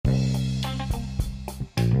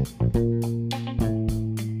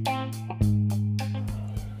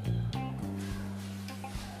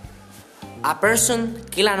A person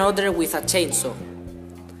killed another with a chainsaw.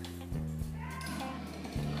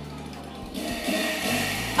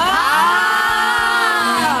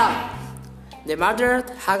 The murderer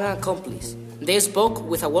had an accomplice. They spoke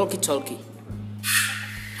with a walkie-talkie.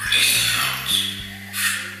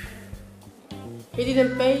 He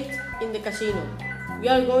didn't pay it in the casino. We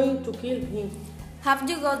are going to kill him. Have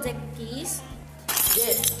you got the keys?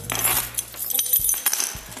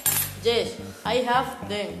 Yes, I have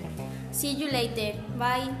them. See you later.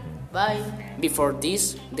 Bye. Bye. Before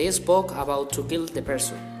this, they spoke about to kill the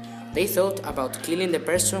person. They thought about killing the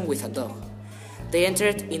person with a dog. They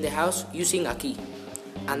entered in the house using a key,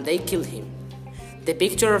 and they killed him. The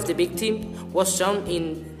picture of the victim was shown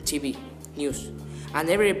in TV news, and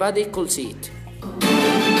everybody could see it.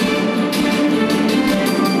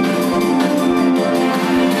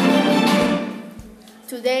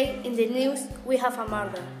 Today, in the news, we have a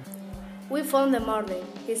murder. We found the murderer.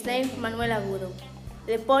 His name Manuel Agudo.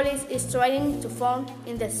 The police is trying to find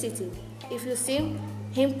in the city. If you see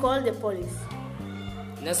him, call the police.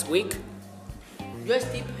 Next week, You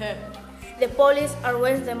step here. The police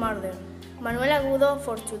arrest the murderer. Manuel Agudo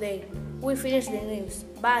for today. We finish the news.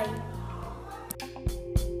 Bye.